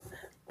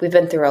we've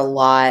been through a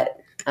lot.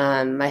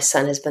 My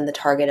son has been the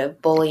target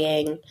of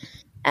bullying,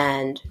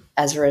 and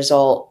as a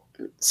result,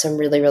 some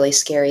really, really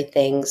scary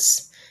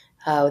things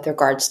with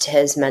regards to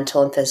his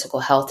mental and physical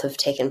health have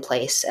taken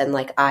place. And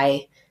like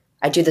I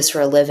do this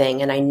for a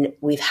living, and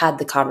we've had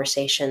the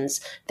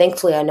conversations.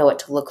 Thankfully, I know what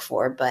to look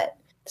for, but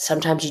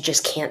sometimes you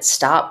just can't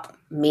stop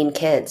mean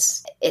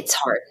kids. It's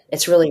hard.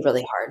 It's really,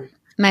 really hard.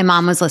 My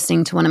mom was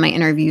listening to one of my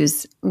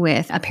interviews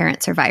with a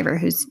parent survivor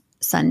whose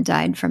son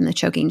died from the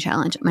choking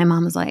challenge. My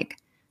mom was like,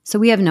 so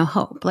we have no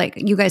hope. Like,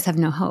 you guys have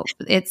no hope.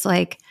 It's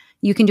like,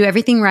 you can do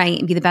everything right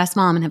and be the best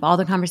mom and have all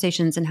the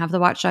conversations and have the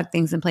watchdog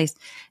things in place,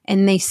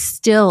 and they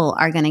still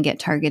are going to get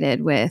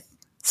targeted with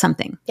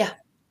something. Yeah,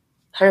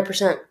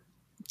 100%.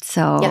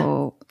 So,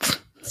 yeah.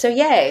 So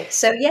yay.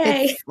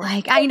 It's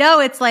like, I know,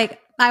 it's like,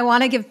 I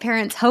want to give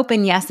parents hope.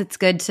 And yes, it's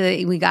good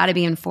we got to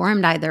be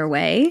informed either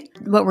way.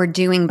 What we're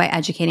doing by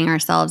educating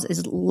ourselves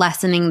is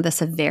lessening the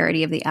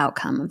severity of the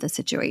outcome of the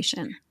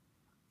situation.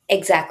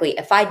 Exactly.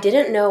 If I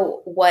didn't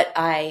know what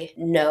I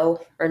know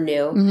or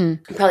knew,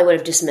 I probably would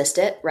have dismissed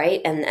it,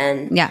 right?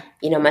 And yeah,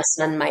 my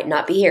son might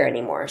not be here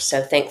anymore.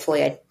 So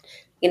thankfully, I,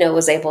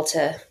 was able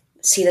to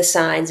see the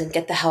signs and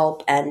get the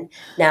help. And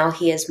now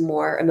he is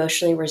more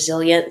emotionally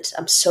resilient.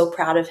 I'm so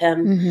proud of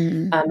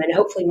him, and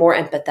hopefully more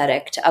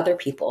empathetic to other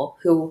people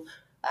who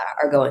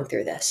are going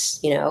through this.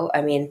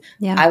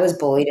 I was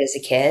bullied as a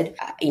kid.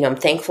 I'm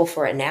thankful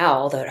for it now,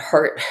 although it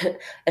hurt.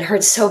 It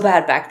hurt so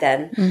bad back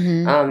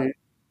then.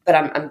 But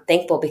I'm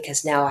thankful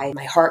because now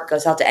my heart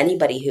goes out to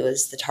anybody who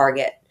is the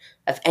target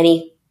of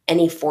any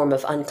form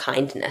of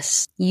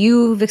unkindness.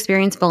 You've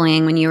experienced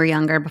bullying when you were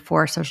younger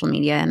before social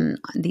media and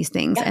these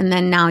things. Yeah. And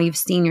then now you've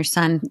seen your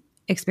son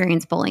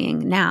experience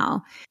bullying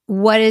now.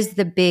 What is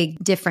the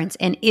big difference?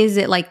 And is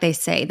it like they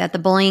say that the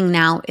bullying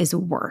now is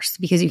worse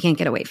because you can't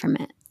get away from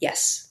it?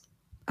 Yes.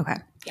 Okay.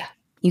 Yeah.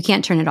 You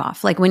can't turn it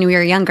off. Like when we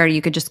were younger,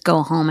 you could just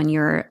go home and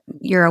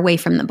you're away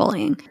from the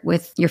bullying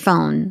with your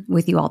phone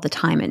with you all the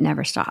time. It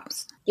never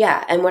stops.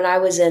 Yeah. And when I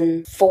was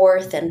in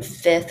 4th and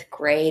 5th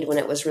grade, when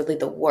it was really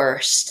the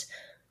worst,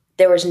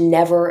 there was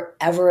never,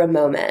 ever a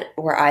moment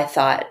where I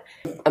thought,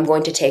 I'm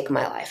going to take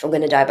my life. I'm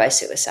going to die by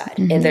suicide.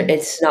 And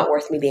it's not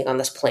worth me being on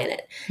this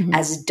planet.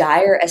 As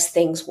dire as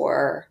things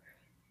were,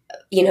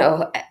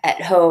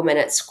 at home and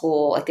at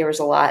school, like there was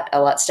a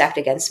lot stacked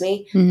against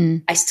me.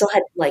 I still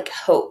had like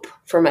hope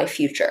for my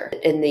future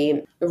in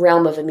the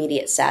realm of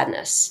immediate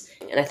sadness.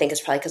 And I think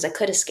it's probably because I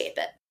could escape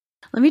it.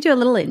 Let me do a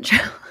little intro.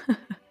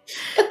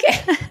 Okay.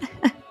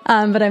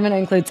 But I'm going to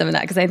include some of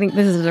that because I think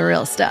this is the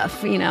real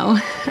stuff,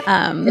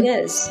 It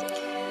is.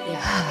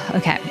 Yeah.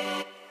 Okay.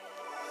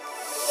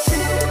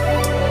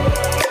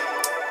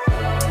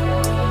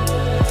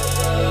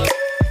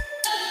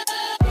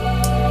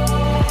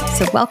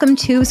 So welcome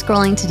to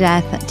Scrolling to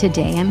Death.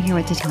 Today I'm here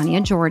with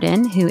Titania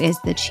Jordan, who is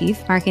the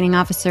Chief Marketing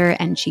Officer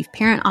and Chief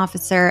Parent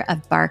Officer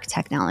of Bark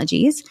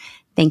Technologies.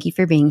 Thank you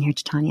for being here,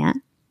 Titania.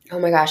 Oh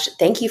my gosh.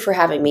 Thank you for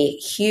having me.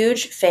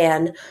 Huge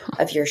fan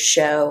of your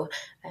show,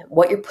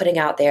 what you're putting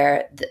out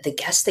there, the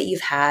guests that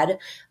you've had.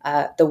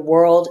 The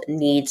world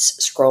needs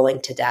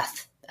Scrolling to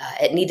Death.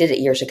 It needed it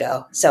years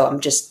ago. So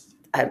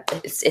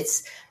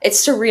it's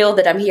surreal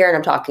that I'm here and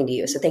I'm talking to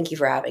you. So thank you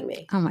for having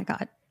me. Oh my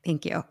God.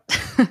 Thank you.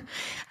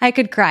 I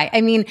could cry.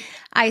 I mean,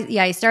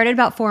 I started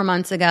about 4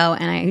 months ago,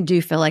 and I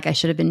do feel like I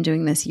should have been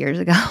doing this years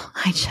ago.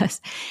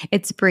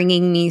 It's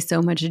bringing me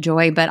so much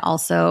joy, but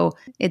also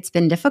it's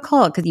been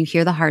difficult because you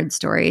hear the hard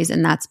stories.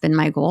 And that's been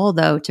my goal,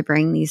 though, to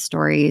bring these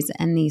stories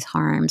and these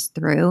harms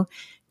through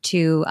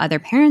to other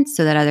parents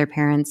so that other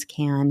parents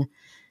can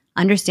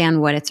understand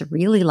what it's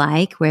really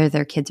like, where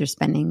their kids are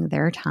spending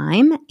their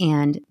time,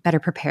 and better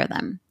prepare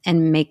them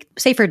and make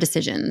safer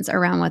decisions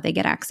around what they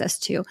get access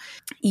to.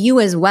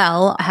 You as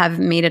well have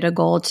made it a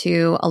goal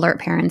to alert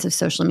parents of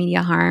social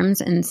media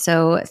harms. And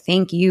so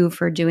thank you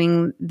for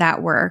doing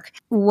that work.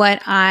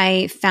 What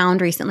I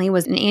found recently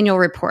was an annual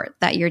report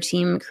that your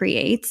team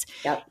creates.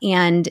 Yep.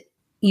 And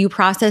you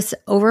process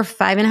over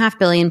 5.5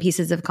 billion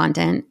pieces of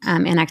content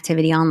and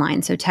activity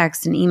online. So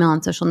text and email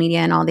and social media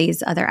and all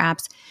these other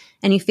apps.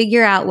 And you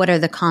figure out what are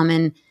the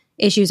common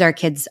issues our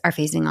kids are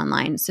facing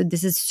online. So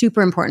this is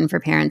super important for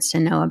parents to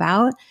know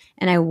about.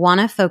 And I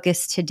want to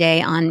focus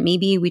today on,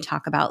 maybe we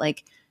talk about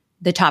like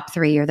the top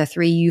 3 or the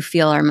 3 you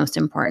feel are most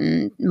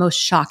important, most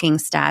shocking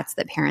stats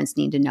that parents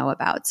need to know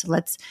about. So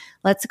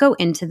let's go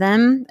into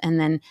them, and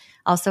then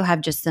also have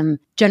just some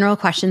general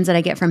questions that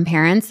I get from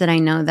parents that I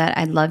know that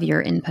I'd love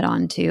your input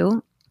on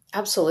too.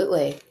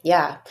 Absolutely.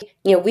 Yeah.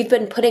 We've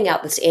been putting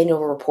out this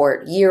annual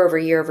report year over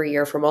year over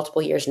year for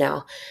multiple years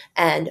now.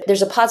 And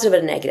there's a positive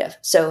and a negative.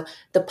 So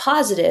the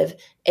positive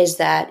is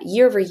that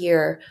year over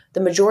year,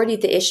 the majority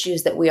of the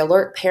issues that we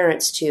alert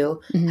parents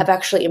to have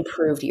actually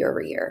improved year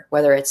over year,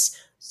 whether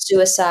it's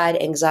suicide,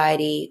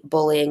 anxiety,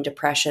 bullying,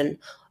 depression.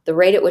 The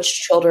rate at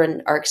which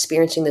children are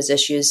experiencing those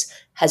issues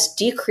has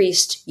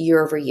decreased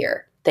year over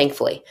year,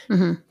 thankfully.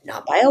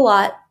 Not by a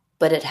lot,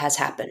 but it has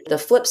happened. The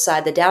flip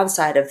side, the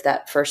downside of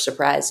that first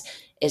surprise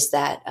is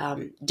that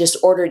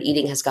disordered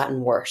eating has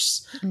gotten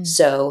worse.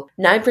 So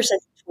 9%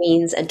 of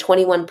tweens and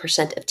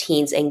 21% of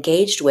teens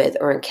engaged with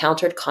or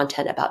encountered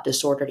content about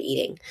disordered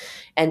eating.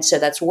 And so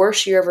that's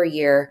worse year over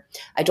year.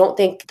 I don't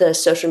think the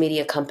social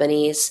media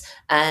companies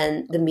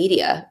and the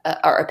media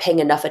are paying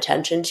enough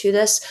attention to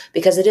this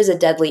because it is a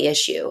deadly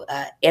issue.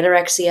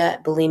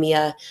 Anorexia,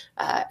 bulimia,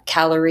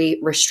 calorie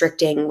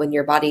restricting when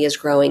your body is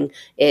growing,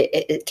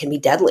 it can be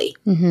deadly.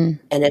 Mm-hmm.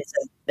 And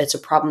it's a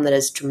problem that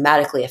is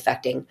dramatically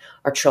affecting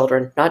our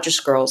children, not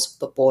just girls,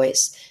 but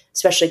boys,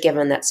 especially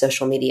given that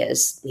social media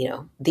is,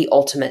 the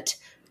ultimate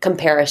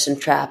comparison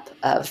trap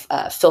of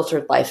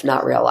filtered life,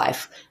 not real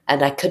life.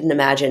 And I couldn't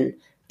imagine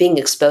being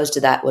exposed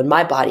to that when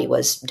my body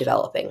was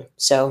developing.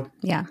 So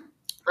yeah,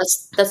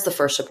 that's the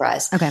first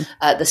surprise. Okay.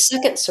 The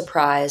second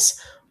surprise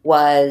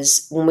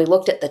was when we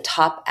looked at the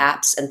top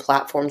apps and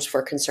platforms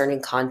for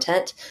concerning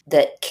content,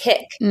 that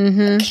Kick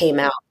came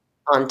out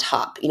on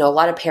top. A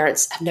lot of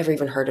parents have never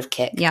even heard of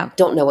Kick,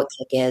 don't know what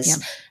Kick is.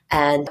 Yeah.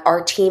 And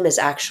our team is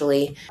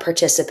actually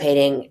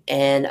participating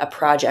in a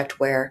project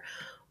where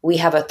we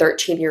have a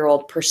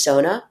 13-year-old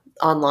persona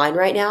online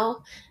right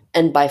now.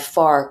 And by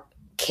far,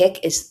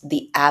 Kick is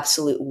the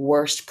absolute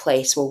worst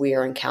place where we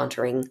are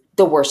encountering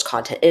the worst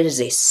content. It is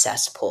a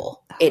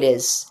cesspool.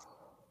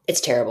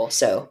 It's terrible.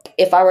 So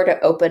if I were to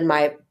open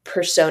my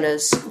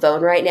persona's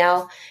phone right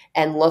now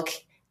and look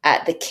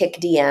at the Kick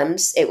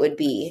DMs, it would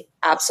be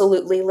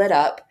absolutely lit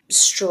up,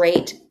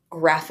 straight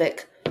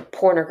graphic,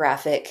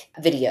 pornographic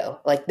video.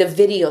 Like the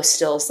video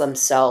stills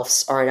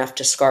themselves are enough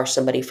to scar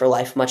somebody for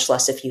life, much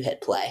less if you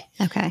hit play.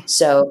 Okay.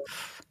 So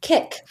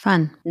Kick.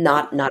 Fun.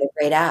 Not a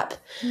great app.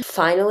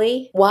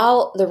 Finally,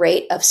 while the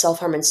rate of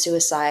self-harm and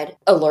suicide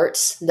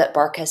alerts that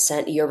Bark has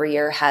sent year over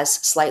year has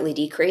slightly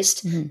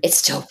decreased, it's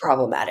still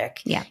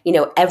problematic. Yeah.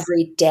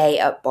 Every day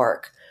at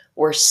Bark,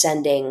 we're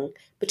sending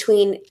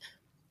between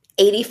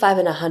 85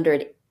 and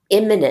 100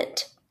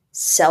 imminent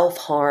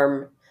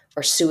self-harm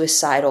or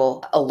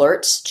suicidal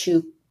alerts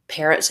to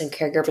parents and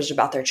caregivers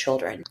about their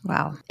children.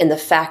 Wow. And the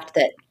fact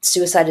that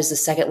suicide is the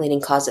second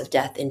leading cause of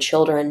death in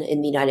children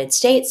in the United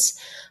States,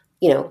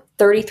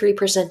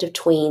 33% of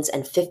tweens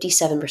and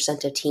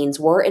 57% of teens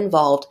were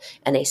involved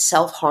in a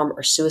self-harm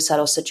or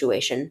suicidal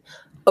situation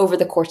over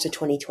the course of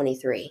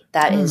 2023.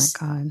 That is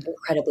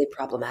incredibly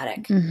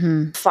problematic.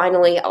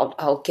 Finally,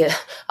 I'll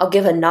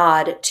give a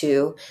nod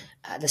to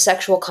the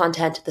sexual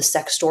content, the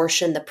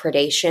sextortion, the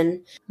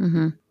predation,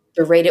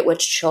 the rate at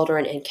which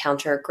children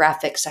encounter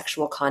graphic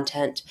sexual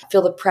content,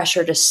 feel the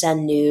pressure to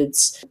send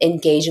nudes,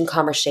 engage in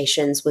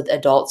conversations with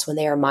adults when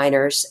they are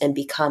minors, and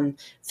become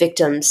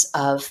victims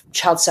of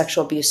child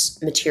sexual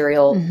abuse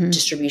material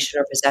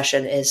distribution or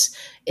possession is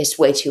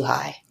way too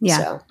high. Yeah.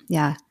 So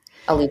yeah.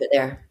 I'll leave it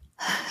there.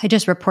 I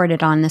just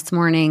reported on this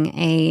morning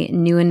a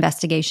new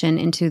investigation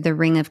into the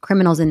ring of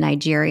criminals in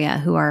Nigeria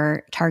who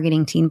are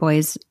targeting teen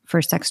boys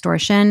for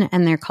sextortion,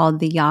 and they're called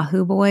the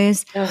Yahoo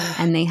Boys.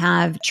 And they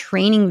have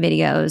training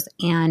videos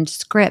and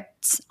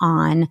scripts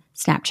on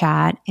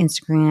Snapchat,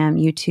 Instagram,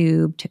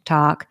 YouTube,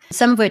 TikTok,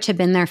 some of which have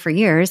been there for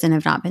years and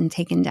have not been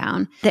taken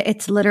down.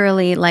 It's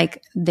literally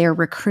like they're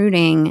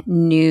recruiting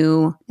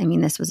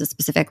this was a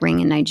specific ring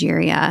in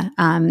Nigeria,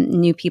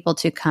 new people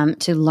to come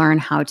to learn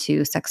how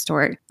to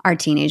sextort our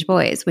teenage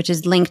boys, which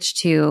is linked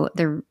to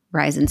the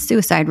rise in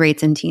suicide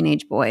rates in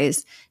teenage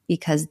boys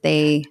because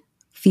they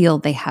feel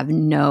they have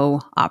no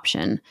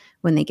option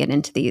when they get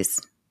into these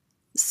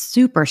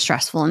super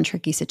stressful and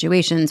tricky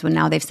situations. When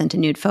now they've sent a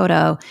nude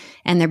photo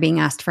and they're being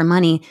asked for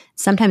money,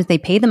 sometimes they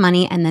pay the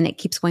money and then it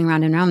keeps going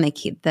round and round. They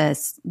keep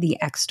the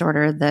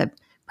extorter, the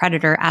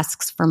predator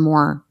asks for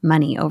more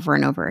money over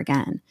and over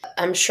again.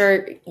 I'm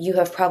sure you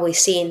have probably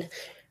seen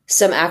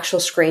some actual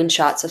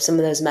screenshots of some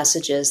of those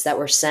messages that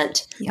were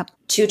sent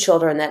to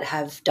children that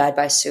have died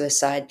by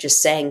suicide, just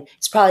saying,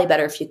 it's probably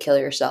better if you kill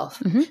yourself.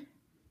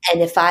 And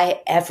if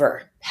I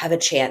ever have a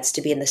chance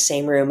to be in the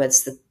same room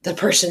as the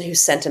person who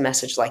sent a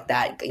message like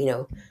that,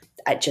 there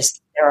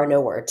are no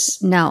words.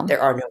 No.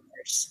 There are no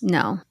words.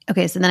 No.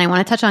 Okay, so then I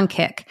want to touch on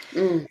Kick.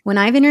 When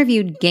I've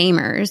interviewed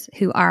gamers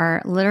who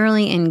are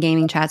literally in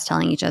gaming chats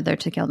telling each other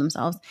to kill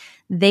themselves,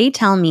 they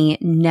tell me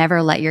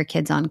never let your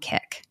kids on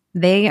Kick.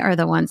 They are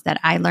the ones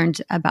that I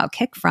learned about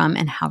Kick from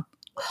and how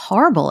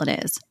horrible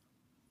it is.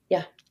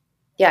 Yeah.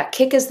 Yeah,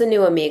 Kick is the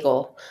new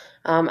Omegle.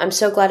 I'm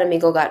so glad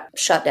Omegle got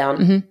shut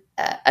down.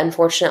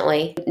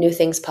 Unfortunately, new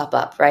things pop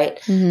up, right?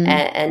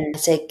 And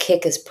I'd say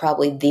Kick is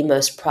probably the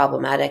most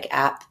problematic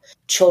app.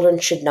 Children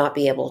should not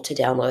be able to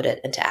download it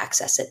and to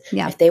access it.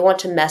 Yeah. If they want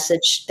to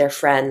message their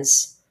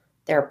friends,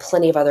 there are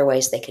plenty of other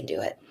ways they can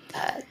do it.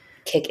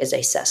 Kick is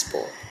a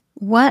cesspool.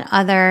 What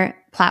other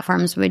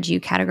platforms would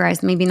you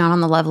categorize, maybe not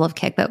on the level of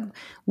Kick, but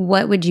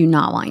what would you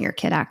not want your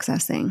kid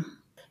accessing?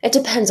 It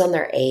depends on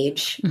their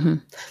age.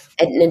 And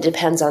it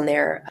depends on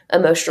their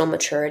emotional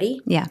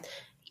maturity. Yeah.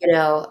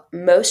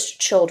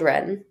 Most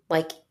children,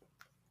 like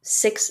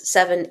 6,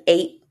 7,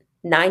 8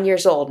 9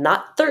 years old,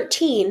 not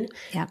 13,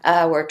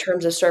 Yeah. where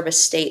terms of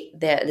service state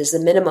that is the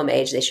minimum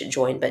age they should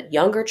join, but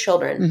younger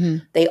children, Mm-hmm.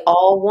 they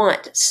all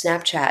want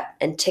Snapchat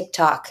and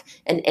TikTok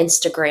and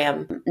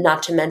Instagram,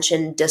 not to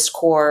mention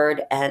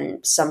Discord,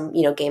 and some,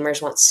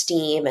 gamers want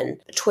Steam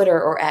and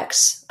Twitter or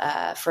X,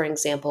 for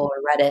example,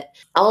 or Reddit.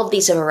 All of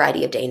these have a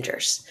variety of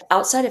dangers.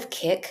 Outside of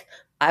Kick,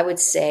 I would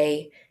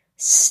say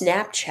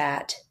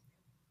Snapchat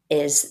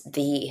is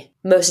the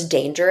most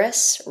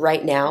dangerous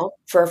right now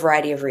for a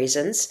variety of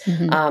reasons.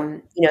 Mm-hmm.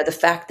 The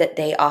fact that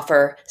they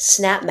offer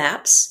snap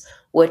maps,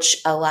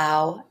 which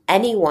allow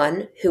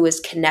anyone who is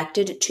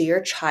connected to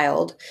your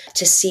child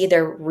to see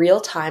their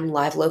real-time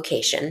live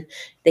location.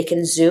 They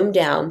can zoom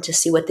down to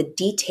see what the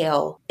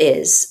detail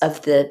is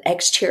of the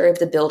exterior of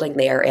the building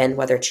they are in,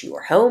 whether it's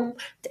your home,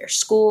 their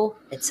school,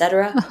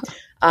 etc.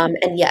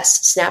 And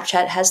yes,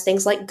 Snapchat has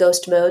things like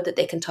ghost mode that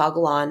they can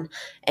toggle on,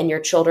 and your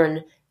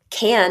children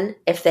can,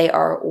 if they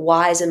are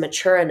wise and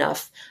mature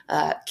enough,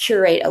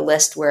 curate a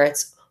list where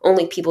it's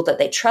only people that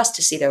they trust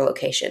to see their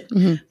location.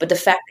 Mm-hmm. But the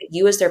fact that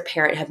you as their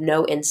parent have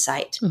no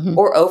insight Mm-hmm.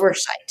 or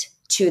oversight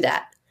to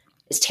that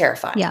is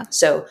terrifying. Yeah.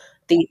 So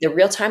the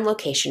real-time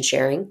location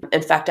sharing.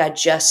 In fact, I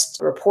just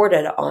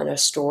reported on a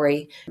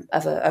story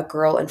of a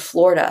girl in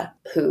Florida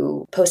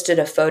who posted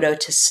a photo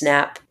to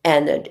Snap,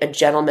 and a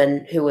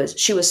gentleman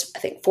she was, I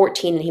think,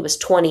 14 and he was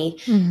 20.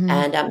 Mm-hmm.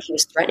 And he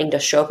was threatening to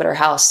show up at her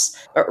house,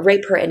 or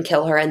rape her and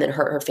kill her, and then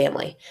hurt her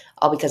family,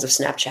 all because of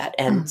Snapchat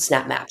and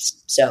Snap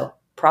Maps. So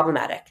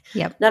problematic.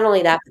 Yep. Not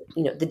only that,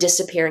 but, the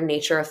disappearing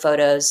nature of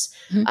photos.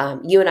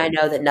 Mm-hmm. You and I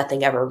know that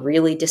nothing ever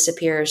really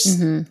disappears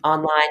Mm-hmm.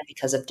 online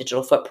because of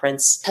digital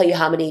footprints. Tell you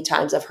how many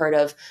times I've heard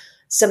of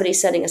somebody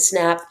sending a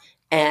snap,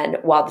 and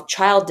while the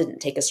child didn't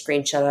take a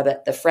screenshot of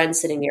it, the friend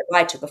sitting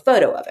nearby took a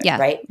photo of it. Yeah.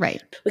 Right.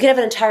 We could have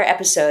an entire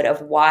episode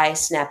of why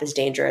Snap is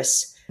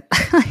dangerous.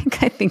 I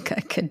think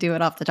I could do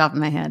it off the top of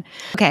my head.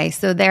 Okay,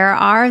 so there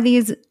are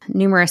these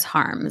numerous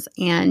harms,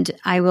 and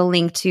I will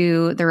link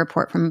to the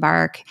report from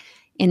Bark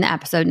in the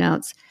episode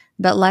notes.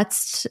 But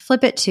let's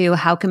flip it to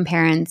how can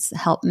parents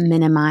help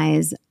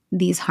minimize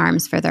these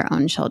harms for their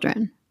own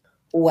children?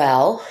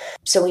 Well,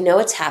 so we know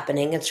it's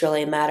happening. It's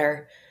really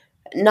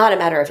not a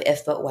matter of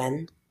if, but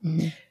when.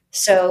 Mm-hmm.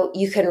 So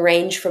you can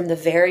range from the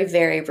very,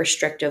 very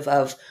restrictive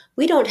of,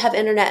 we don't have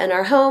internet in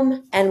our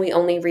home and we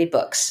only read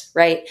books,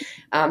 right?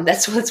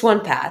 That's one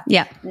path.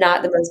 Yeah.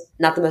 Not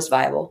the most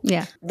viable.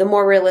 Yeah. The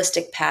more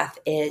realistic path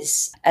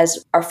is,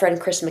 as our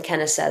friend Chris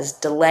McKenna says,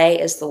 delay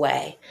is the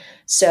way.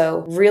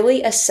 So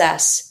really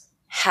assess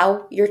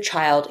how your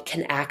child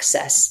can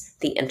access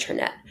the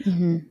internet.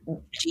 Mm-hmm.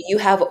 Do you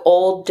have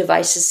old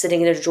devices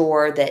sitting in a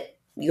drawer that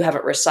you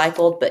haven't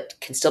recycled but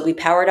can still be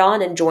powered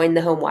on and join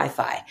the home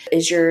Wi-Fi?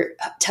 Is your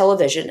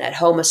television at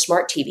home a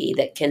smart TV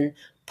that can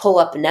pull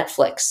up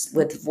Netflix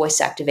with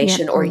voice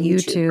activation, or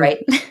YouTube,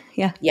 right?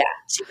 Yeah.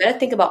 So you got to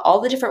think about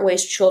all the different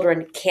ways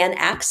children can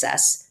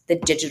access the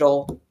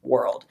digital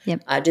world.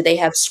 Yep. Do they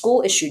have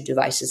school-issued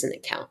devices and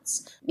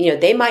accounts?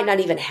 They might not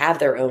even have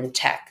their own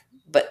tech,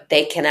 but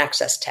they can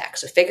access tech.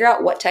 So figure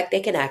out what tech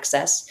they can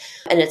access.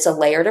 And it's a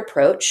layered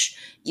approach.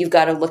 You've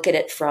got to look at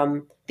it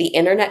from the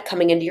internet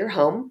coming into your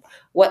home.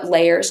 What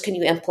layers can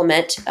you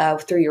implement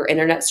through your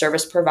internet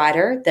service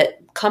provider that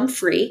come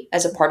free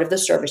as a part of the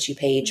service you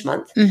pay each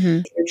month? Mm-hmm.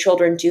 If your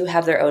children do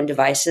have their own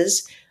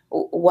devices,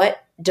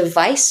 what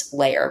device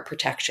layer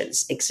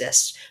protections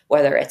exist,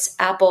 whether it's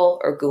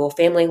Apple or Google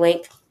Family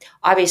Link?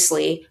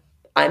 Obviously,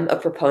 I'm a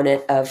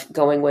proponent of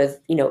going with,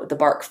 the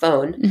Bark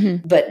phone,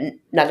 Mm-hmm. but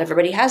not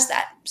everybody has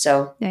that.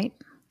 So Right.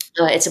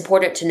 It's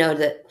important to know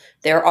that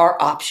there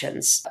are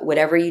options.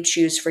 Whatever you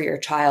choose for your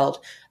child,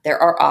 there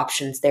are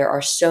options. There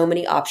are so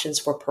many options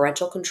for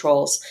parental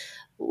controls,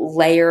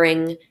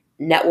 layering,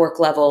 network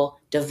level,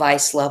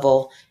 device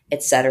level,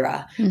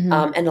 etc.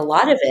 Mm-hmm. And a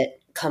lot of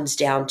it comes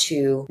down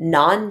to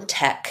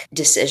non-tech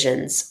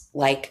decisions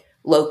like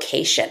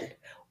location.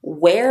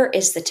 Where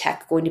is the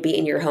tech going to be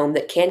in your home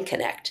that can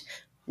connect?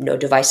 No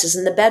devices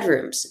in the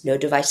bedrooms, no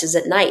devices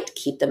at night.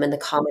 Keep them in the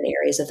common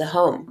areas of the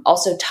home.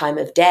 Also, time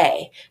of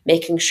day,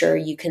 making sure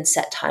you can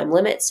set time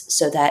limits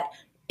so that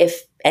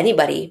if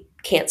anybody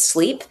can't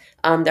sleep,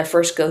 their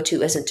first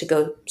go-to isn't to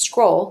go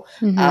scroll,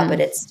 Mm-hmm. but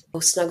it's to go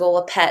snuggle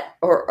a pet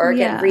or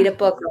again, Yeah. read a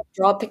book or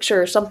draw a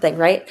picture or something,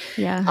 right?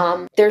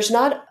 Yeah. There's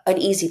not an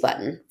easy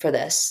button for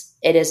this.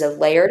 It is a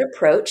layered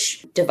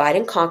approach, divide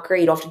and conquer.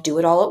 You don't have to do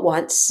it all at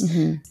once.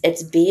 Mm-hmm.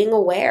 It's being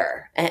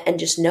aware and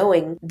just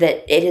knowing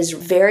that it is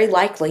very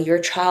likely your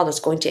child is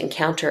going to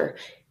encounter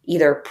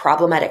either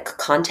problematic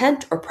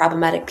content or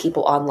problematic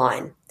people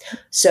online.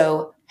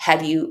 So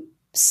have you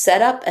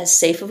set up as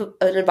safe of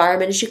an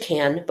environment as you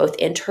can, both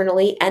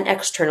internally and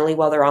externally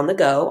while they're on the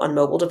go on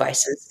mobile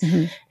devices?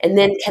 Mm-hmm. And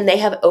then can they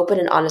have open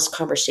and honest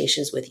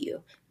conversations with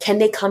you? Can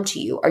they come to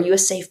you? Are you a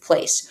safe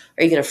place?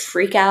 Are you going to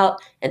freak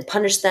out and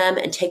punish them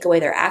and take away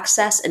their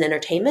access and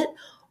entertainment?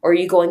 Or are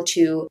you going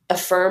to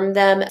affirm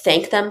them,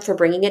 thank them for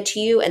bringing it to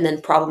you, and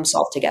then problem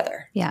solve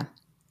together? Yeah.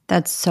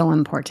 That's so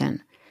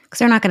important, because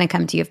they're not going to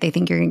come to you if they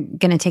think you're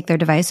going to take their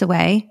device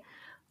away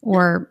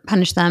or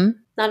punish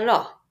them. Not at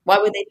all. Why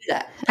would they do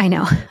that? I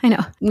know. I know.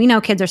 We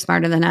know kids are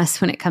smarter than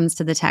us when it comes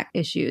to the tech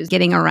issues,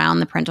 getting around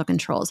the parental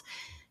controls.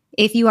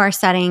 If you are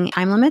setting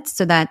time limits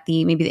so that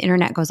maybe the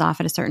internet goes off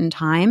at a certain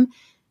time,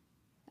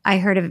 I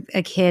heard of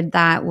a kid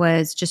that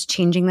was just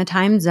changing the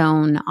time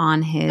zone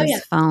on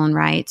his phone,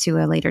 right, to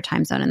a later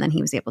time zone, and then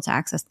he was able to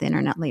access the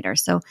internet later.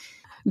 So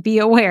be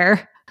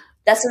aware.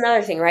 That's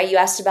another thing, right? You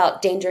asked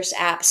about dangerous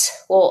apps.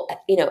 Well,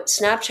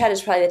 Snapchat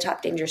is probably the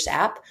top dangerous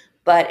app.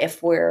 But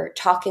if we're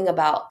talking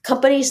about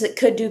companies that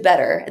could do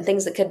better and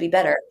things that could be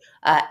better,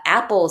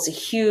 Apple is a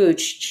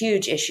huge,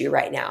 huge issue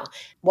right now.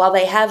 While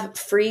they have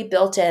free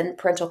built-in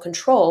parental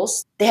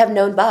controls, they have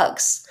known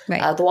bugs.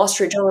 Right. The Wall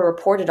Street Journal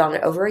reported on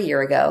it over a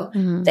year ago.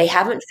 Mm-hmm. They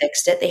haven't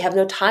fixed it. They have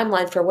no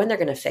timeline for when they're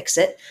going to fix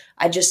it.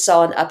 I just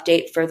saw an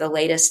update for the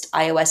latest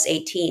iOS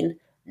 18.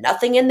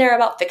 Nothing in there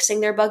about fixing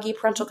their buggy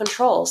parental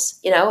controls,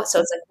 So it's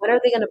like, when are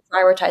they going to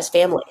prioritize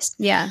families?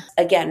 Yeah.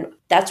 Again,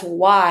 that's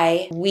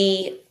why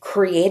we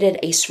created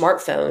a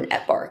smartphone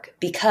at Bark,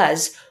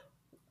 because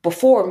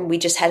before we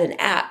just had an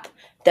app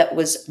that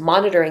was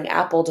monitoring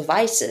Apple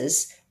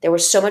devices. There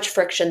was so much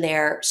friction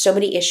there, so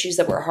many issues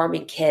that were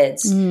harming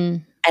kids.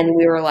 Mm. And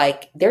we were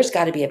like, there's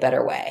got to be a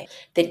better way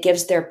that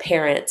gives their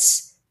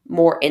parents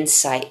more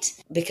insight,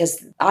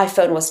 because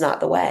iPhone was not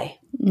the way.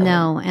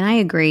 No, and I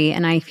agree.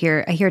 And I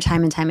hear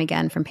time and time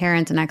again from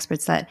parents and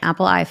experts that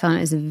Apple iPhone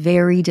is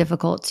very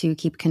difficult to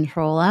keep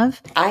control of.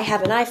 I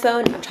have an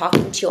iPhone. I'm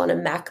talking to you on a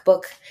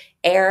MacBook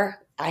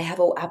Air. I have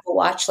an Apple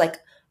Watch. Like,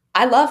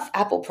 I love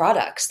Apple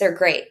products. They're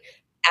great.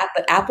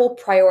 But Apple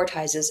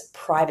prioritizes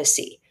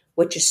privacy,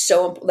 which is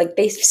so, like,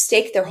 they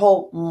stake their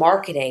whole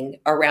marketing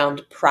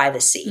around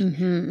privacy,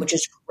 which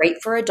is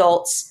great for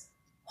adults,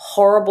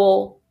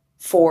 horrible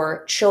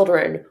for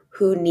children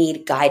who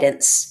need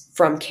guidance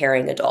from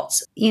caring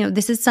adults.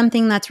 This is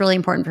something that's really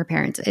important for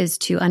parents, is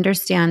to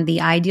understand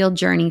the ideal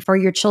journey for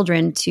your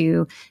children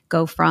to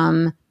go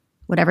from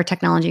whatever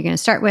technology you're going to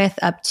start with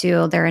up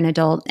to they're an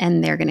adult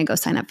and they're going to go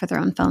sign up for their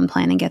own phone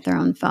plan and get their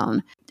own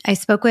phone. I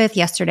spoke with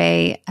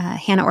yesterday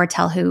Hannah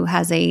Ortel, who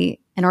has an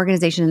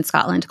organization in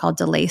Scotland called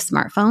Delay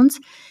Smartphones.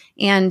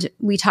 And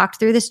we talked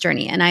through this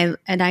journey. And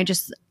I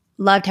just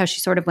loved how she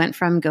sort of went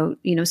from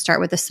start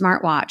with a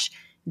smartwatch,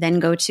 then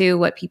go to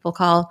what people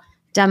call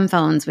dumb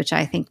phones, which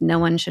I think no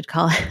one should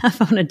call a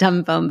phone a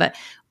dumb phone, but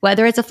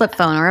whether it's a flip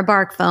phone or a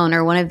Bark phone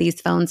or one of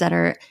these phones that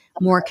are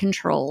more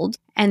controlled.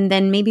 And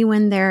then maybe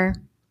when they're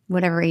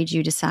whatever age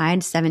you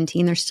decide,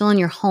 17, they're still in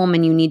your home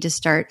and you need to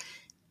start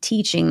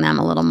teaching them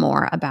a little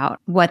more about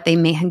what they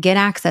may get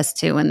access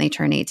to when they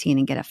turn 18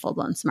 and get a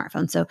full-blown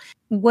smartphone. So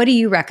what do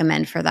you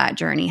recommend for that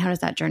journey? How does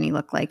that journey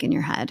look like in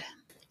your head?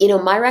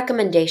 My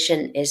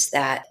recommendation is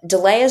that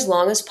delay as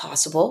long as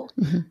possible.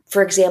 Mm-hmm.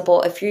 For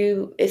example, if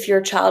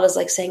your child is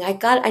like saying,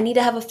 I need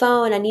to have a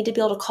phone, I need to be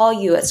able to call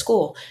you at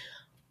school,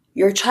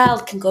 your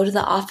child can go to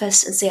the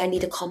office and say, I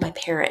need to call my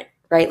parent,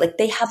 right? Like,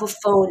 they have a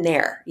phone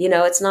there.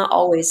 It's not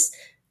always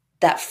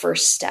that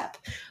first step,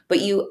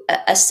 but you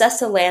assess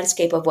the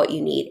landscape of what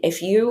you need.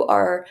 If you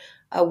are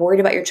worried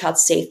about your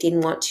child's safety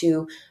and want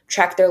to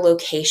track their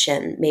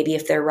location, maybe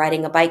if they're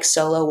riding a bike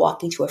solo,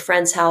 walking to a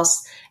friend's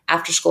house,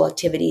 after school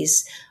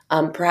activities,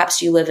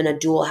 perhaps you live in a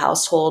dual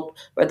household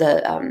where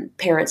the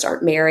parents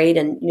aren't married,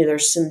 and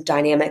there's some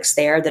dynamics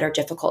there that are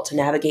difficult to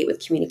navigate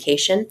with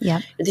communication.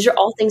 Yep. These are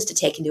all things to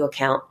take into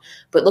account,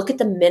 but look at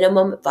the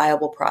minimum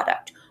viable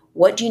product.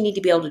 What do you need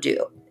to be able to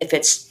do? If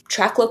it's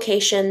track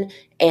location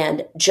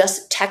and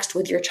just text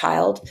with your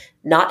child,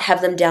 not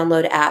have them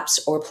download apps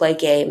or play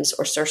games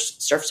or surf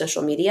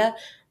social media,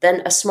 then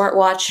a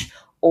smartwatch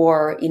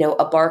or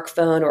a Bark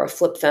phone or a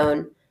flip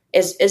phone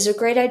is a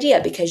great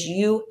idea, because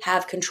you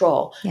have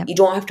control. Yep. You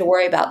don't have to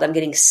worry about them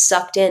getting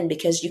sucked in,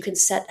 because you can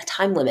set a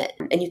time limit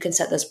and you can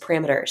set those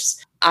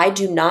parameters. I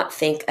do not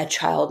think a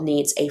child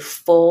needs a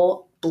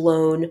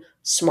full-blown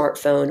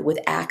smartphone with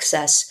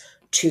access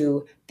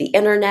to the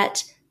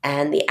internet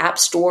and the app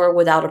store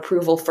without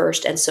approval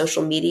first and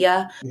social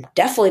media.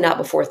 Definitely not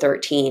before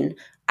 13.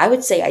 I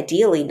would say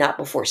ideally not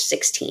before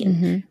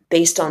 16,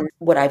 based on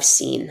what I've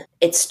seen.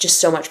 It's just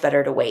so much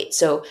better to wait.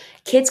 So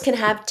kids can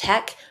have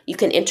tech. You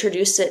can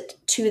introduce it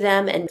to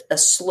them, and a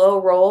slow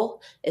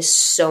roll is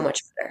so much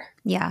better.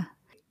 Yeah.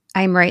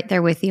 I'm right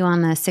there with you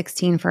on the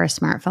 16 for a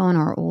smartphone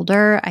or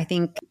older. I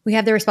think we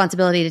have the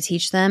responsibility to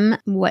teach them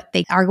what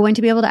they are going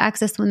to be able to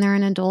access when they're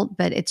an adult,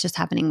 but it's just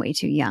happening way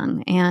too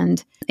young.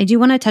 And I do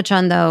want to touch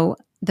on, though,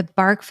 the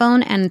Bark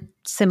phone and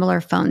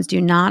similar phones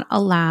do not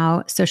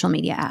allow social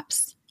media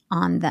apps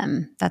on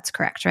them. That's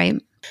correct,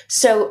 right?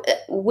 So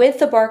with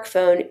the Bark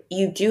phone,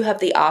 you do have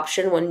the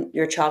option when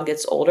your child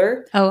gets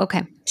older. Oh,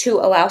 okay. To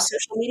allow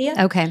social media.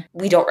 Okay.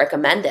 We don't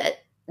recommend it,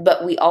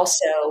 but we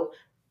also,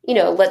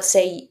 let's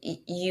say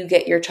you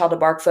get your child a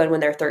Bark phone when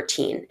they're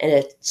 13 and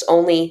it's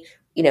only,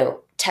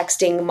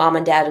 texting mom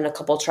and dad and a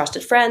couple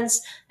trusted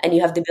friends, and you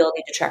have the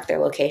ability to track their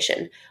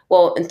location.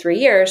 Well, in 3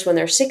 years, when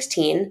they're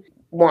 16,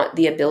 want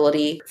the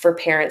ability for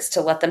parents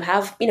to let them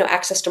have,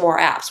 access to more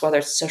apps, whether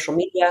it's social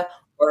media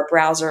or a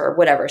browser or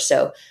whatever.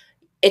 So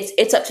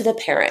it's up to the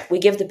parent. We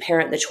give the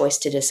parent the choice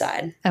to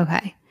decide.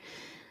 Okay.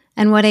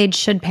 And what age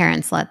should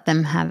parents let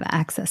them have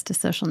access to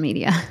social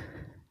media?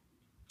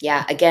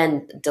 Yeah,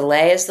 again,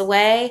 delay is the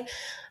way.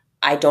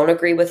 I don't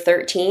agree with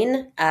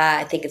 13.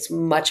 I think it's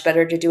much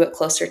better to do it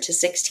closer to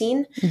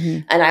 16. Mm-hmm.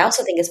 And I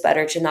also think it's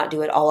better to not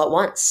do it all at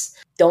once.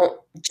 Don't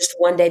just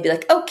one day be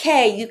like,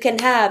 okay, you can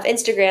have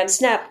Instagram,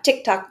 Snap,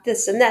 TikTok,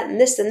 this and that, and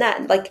this and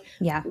that. Like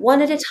Yeah.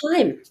 one at a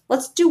time.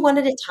 Let's do one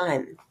at a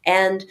time.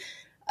 And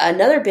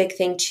another big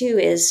thing too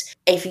is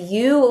if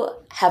you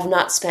have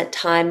not spent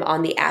time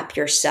on the app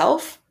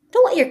yourself,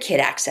 don't let your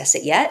kid access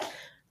it yet.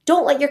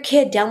 Don't let your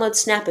kid download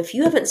Snap if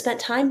you haven't spent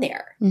time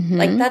there. Mm-hmm.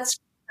 Like that's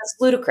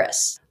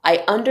ludicrous.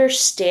 I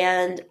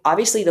understand,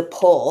 obviously, the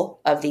pull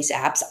of these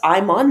apps.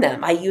 I'm on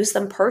them. I use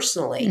them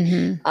personally,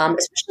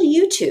 especially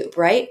YouTube,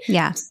 right?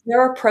 Yeah.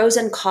 There are pros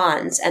and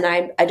cons, and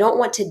I don't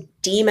want to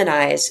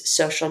demonize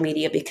social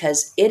media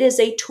because it is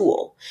a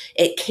tool.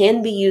 It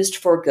can be used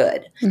for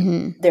good.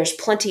 Mm-hmm. There's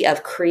plenty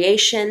of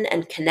creation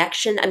and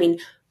connection. I mean,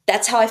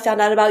 that's how I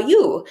found out about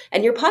you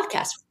and your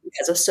podcast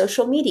because of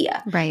social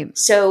media. Right.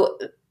 So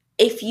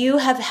if you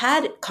have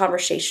had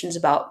conversations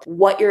about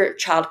what your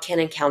child can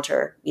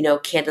encounter,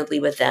 candidly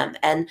with them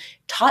and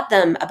taught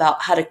them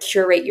about how to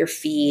curate your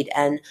feed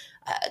and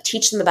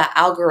teach them about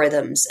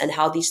algorithms and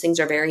how these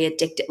things are very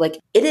addictive, like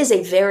it is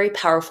a very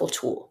powerful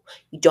tool.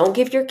 You don't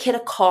give your kid a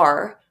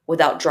car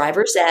without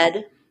driver's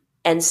ed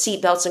and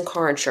seatbelts and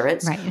car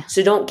insurance. Right.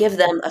 So don't give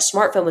them a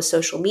smartphone with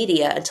social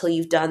media until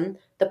you've done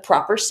the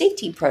proper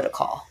safety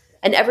protocol.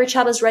 And every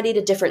child is ready at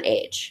a different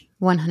age.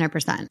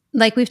 100%.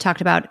 Like we've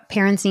talked about,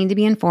 parents need to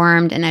be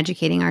informed and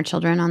educating our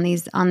children on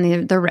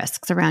the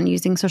risks around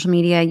using social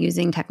media,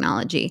 using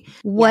technology.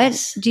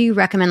 What do you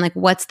recommend? Like,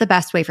 what's the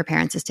best way for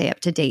parents to stay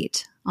up to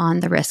date on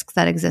the risks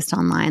that exist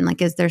online?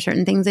 Like, is there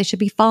certain things they should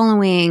be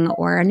following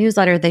or a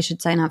newsletter they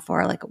should sign up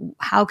for? Like,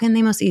 how can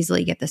they most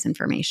easily get this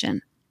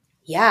information?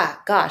 Yeah,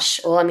 gosh.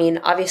 Well, I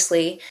mean,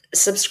 obviously,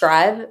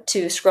 subscribe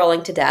to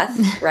Scrolling to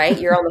Death, right?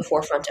 You're on the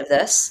forefront of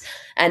this.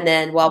 And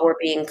then while we're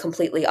being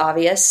completely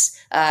obvious,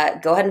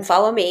 go ahead and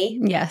follow me.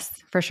 Yes,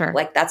 for sure.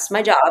 Like that's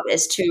my job,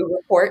 is to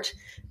report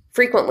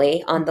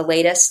frequently on the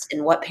latest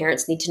and what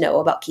parents need to know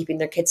about keeping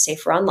their kids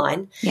safer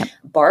online. Yep.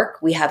 Bark,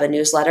 we have a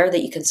newsletter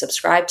that you can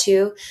subscribe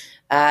to.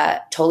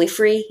 Totally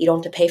free. You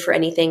don't have to pay for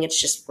anything.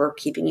 It's just we're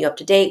keeping you up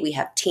to date. We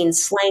have teen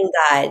slang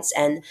guides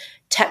and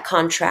tech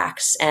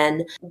contracts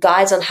and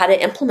guides on how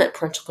to implement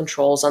parental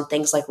controls on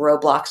things like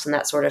Roblox and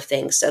that sort of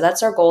thing. So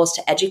that's our goal, is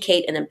to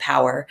educate and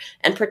empower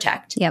and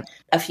protect. Yep.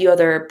 A few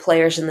other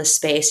players in this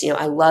space,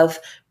 I love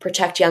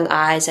Protect Young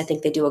Eyes. I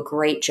think they do a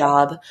great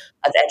job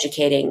of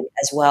educating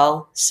as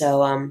well.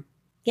 So,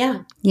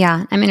 yeah.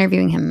 Yeah. I'm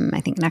interviewing him, I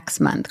think, next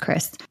month,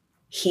 Chris.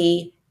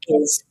 He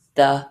is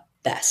the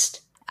best.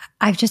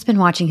 I've just been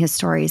watching his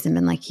stories and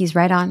been like, he's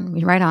right on.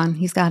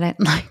 He's got it.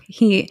 Like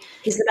he's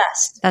the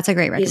best. That's a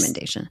great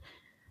recommendation.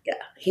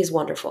 He's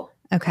wonderful.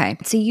 Okay.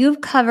 So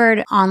you've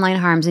covered online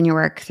harms in your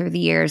work through the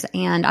years,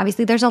 and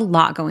obviously there's a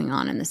lot going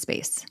on in this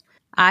space.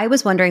 I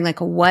was wondering, like,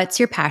 what's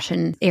your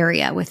passion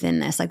area within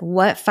this? Like,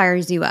 what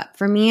fires you up?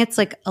 For me, it's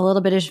like a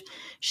little bit of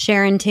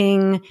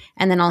sharenting,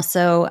 and then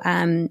also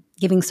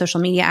giving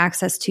social media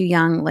access to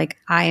young. Like,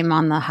 I am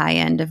on the high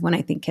end of when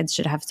I think kids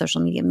should have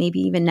social media, maybe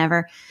even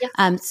never.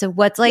 Yeah. So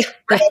what's like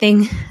the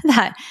thing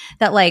that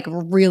like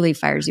really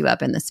fires you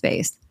up in this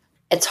space?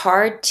 It's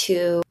hard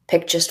to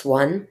pick just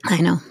one.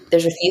 I know.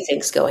 There's a few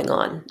things going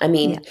on. I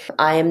mean,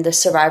 I am the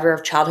survivor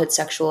of childhood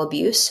sexual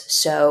abuse.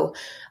 So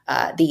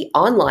the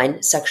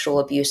online sexual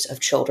abuse of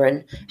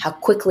children, how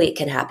quickly it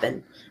can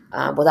happen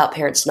without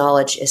parents'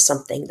 knowledge, is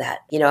something that,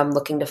 I'm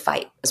looking to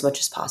fight as much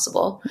as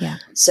possible. Yeah.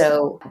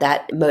 So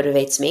that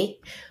motivates me.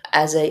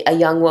 As a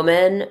young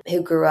woman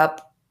who grew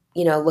up,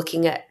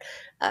 looking at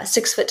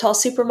 6-foot-tall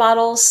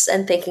supermodels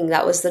and thinking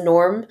that was the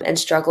norm and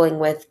struggling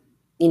with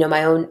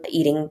my own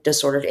eating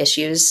disordered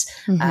issues.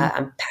 Mm-hmm.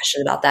 I'm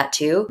passionate about that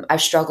too.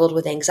 I've struggled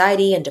with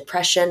anxiety and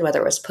depression,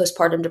 whether it was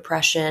postpartum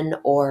depression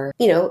or,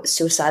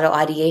 suicidal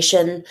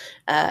ideation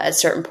at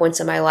certain points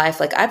in my life.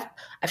 Like I've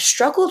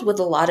struggled with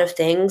a lot of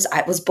things.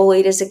 I was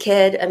bullied as a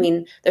kid. I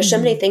mean, there's so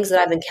many things that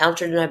I've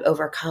encountered and I've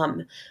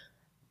overcome.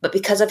 But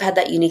because I've had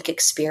that unique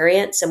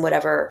experience in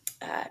whatever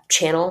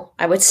channel,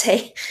 I would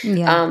say,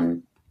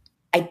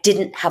 I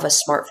didn't have a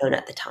smartphone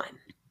at the time.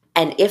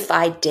 And if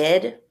I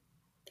did,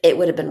 it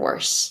would have been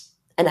worse.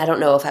 And I don't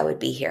know if I would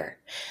be here.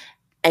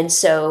 And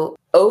so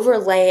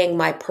overlaying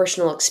my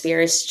personal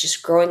experience,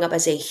 just growing up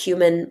as a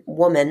human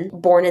woman,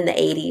 born in the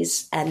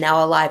 80s and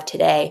now alive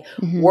today,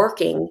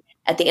 working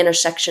at the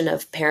intersection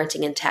of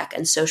parenting and tech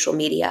and social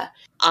media,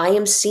 I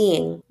am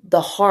seeing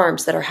the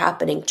harms that are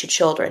happening to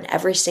children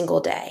every single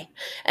day.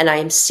 And I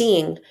am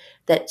seeing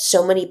that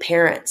so many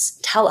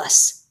parents tell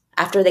us,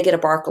 after they get a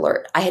bark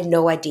alert, I had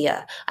no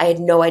idea. I had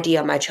no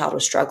idea my child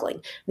was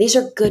struggling. These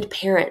are good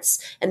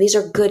parents and these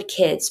are good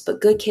kids,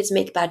 but good kids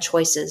make bad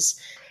choices.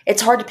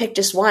 It's hard to pick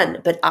just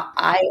one, but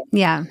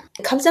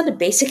it comes down to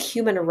basic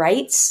human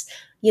rights.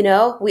 We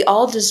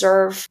all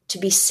deserve to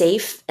be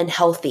safe and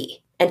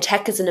healthy. And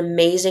tech is an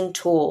amazing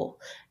tool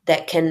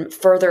that can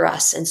further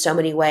us in so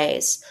many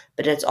ways,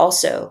 but it's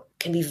also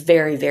can be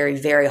very, very,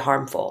 very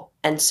harmful.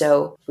 And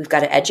so we've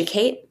got to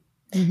educate,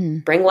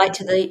 bring light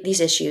to these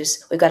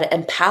issues. We've got to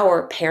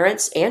empower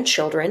parents and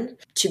children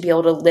to be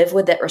able to live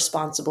with it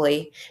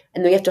responsibly.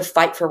 And we have to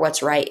fight for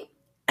what's right.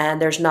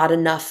 And there's not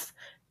enough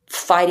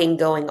fighting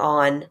going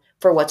on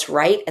for what's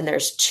right. And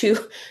there's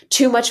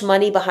too much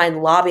money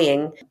behind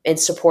lobbying in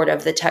support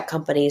of the tech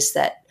companies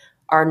that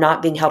are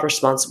not being held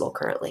responsible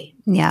currently.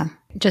 Yeah.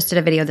 Just did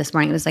a video this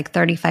morning. It was like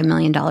 $35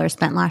 million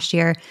spent last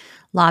year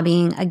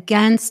lobbying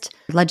against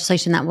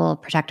legislation that will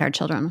protect our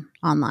children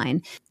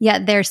online.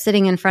 Yet they're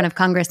sitting in front of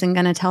Congress and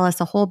going to tell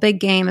us a whole big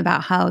game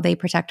about how they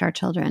protect our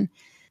children.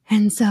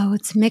 And so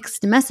it's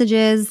mixed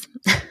messages.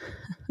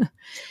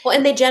 Well,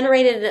 and they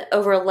generated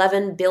over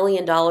 $11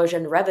 billion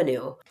in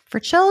revenue. For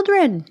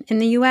children in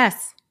the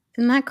U.S.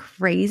 Isn't that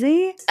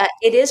crazy?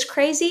 It is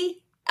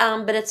crazy,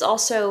 but it's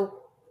also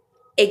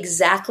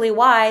exactly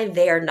why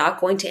they are not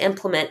going to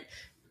implement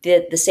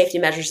the safety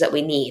measures that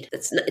we need.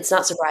 It's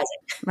not surprising.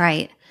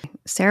 Right.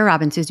 Sarah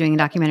Robbins, who's doing a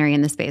documentary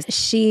in this space,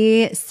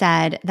 she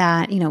said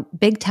that,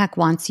 big tech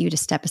wants you to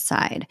step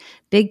aside.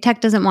 Big tech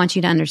doesn't want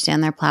you to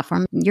understand their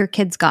platform. Your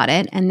kids got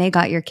it and they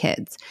got your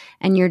kids.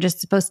 And you're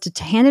just supposed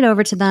to hand it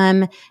over to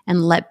them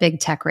and let big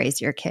tech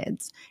raise your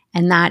kids.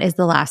 And that is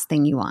the last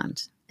thing you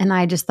want. And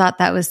I just thought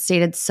that was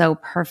stated so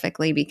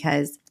perfectly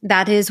because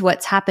that is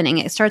what's happening.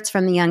 It starts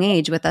from the young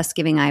age with us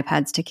giving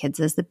iPads to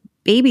kids as the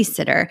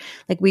babysitter.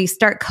 Like we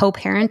start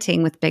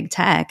co-parenting with big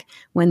tech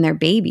when they're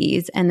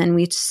babies, and then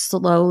we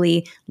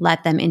slowly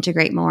let them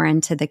integrate more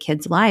into the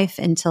kid's life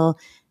until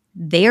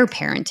they're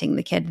parenting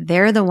the kid.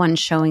 They're the ones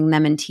showing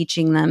them and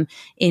teaching them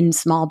in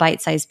small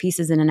bite-sized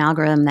pieces in an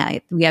algorithm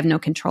that we have no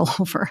control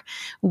over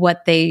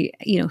what they,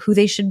 who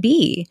they should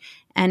be.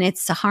 And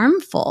it's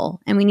harmful,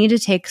 and we need to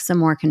take some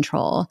more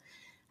control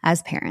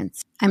as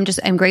parents.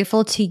 I'm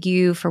grateful to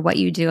you for what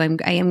you do.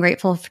 I am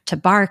grateful to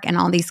Bark and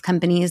all these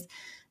companies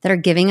that are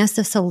giving us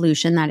a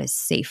solution that is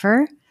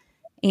safer.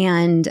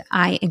 And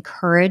I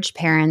encourage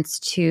parents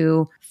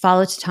to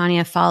follow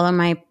Titania, follow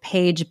my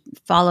page,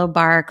 follow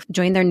Bark,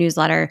 join their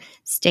newsletter,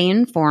 stay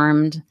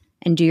informed,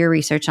 and do your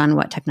research on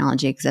what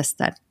technology exists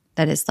that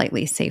is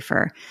slightly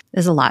safer.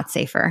 Is a lot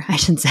safer, I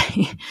should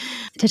say.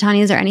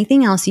 Titania, is there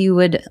anything else you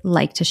would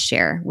like to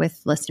share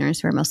with listeners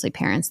who are mostly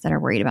parents that are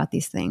worried about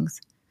these things?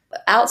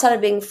 Outside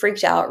of being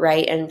freaked out,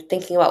 right, and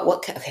thinking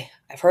about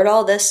I've heard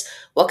all this.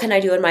 What can I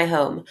do in my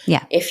home?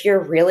 Yeah. If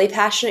you're really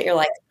passionate, you're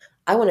like,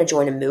 I want to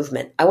join a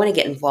movement. I want to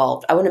get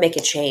involved. I want to make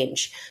a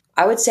change.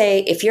 I would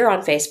say if you're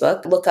on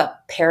Facebook, look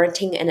up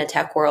Parenting in a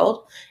Tech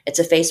World. It's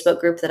a Facebook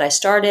group that I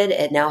started.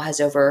 It now has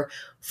over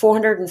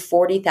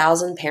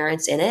 440,000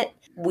 parents in it.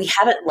 We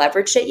haven't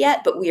leveraged it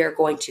yet, but we are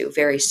going to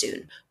very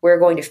soon. We're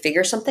going to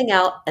figure something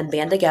out and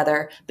band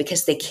together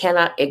because they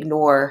cannot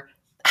ignore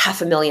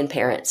 500,000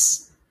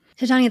 parents.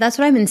 Titania, that's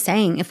what I've been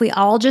saying. If we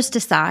all just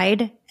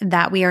decide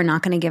that we are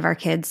not going to give our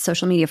kids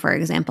social media, for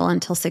example,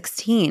 until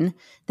 16,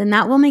 then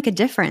that will make a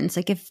difference.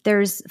 Like if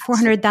there's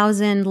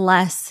 400,000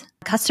 less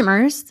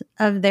customers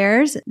of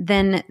theirs,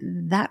 then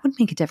that would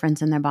make a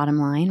difference in their bottom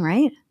line,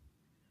 right?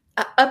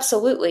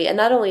 Absolutely. And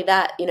not only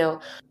that,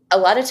 a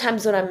lot of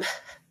times when I'm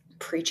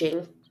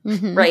preaching,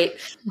 right,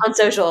 on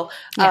social,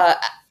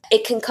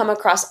 it can come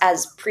across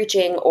as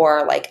preaching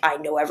or like I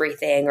know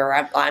everything or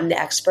I'm the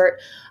expert.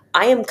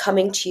 I am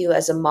coming to you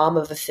as a mom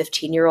of a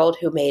 15-year-old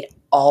who made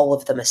all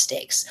of the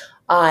mistakes.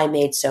 I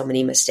made so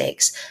many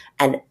mistakes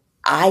and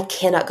I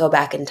cannot go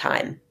back in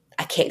time.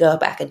 I can't go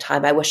back in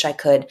time. I wish I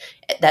could.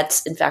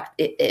 That's, in fact,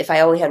 if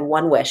I only had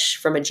one wish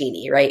from a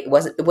genie, right?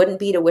 It wouldn't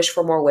be to wish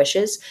for more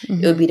wishes.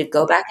 It would be to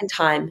go back in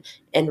time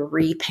and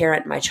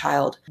reparent my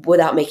child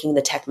without making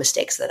the tech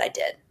mistakes that I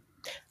did.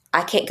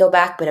 I can't go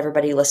back, but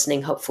everybody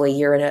listening, hopefully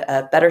you're in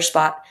a better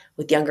spot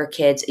with younger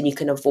kids and you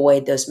can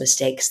avoid those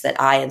mistakes that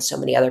I and so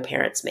many other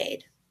parents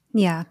made.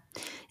 Yeah.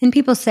 And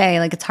people say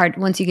like it's hard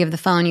once you give the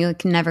phone, you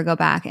can never go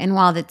back. And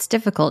while that's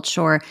difficult,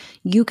 sure,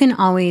 you can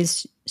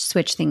always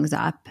switch things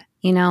up,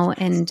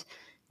 and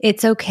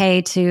it's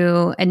okay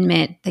to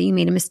admit that you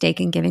made a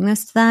mistake in giving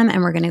this to them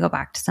and we're going to go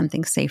back to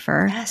something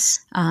safer. Yes.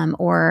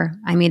 Or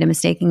I made a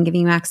mistake in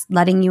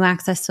letting you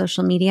access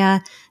social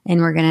media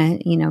and we're going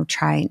to,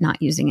 try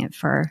not using it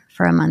for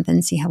a month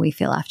and see how we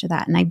feel after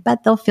that. And I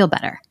bet they'll feel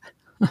better.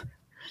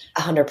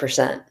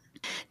 100%.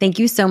 Thank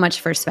you so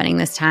much for spending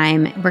this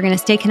time. We're going to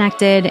stay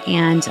connected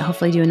and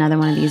hopefully do another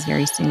one of these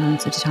very soon.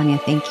 So Titania,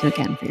 thank you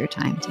again for your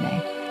time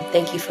today.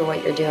 Thank you for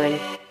what you're doing.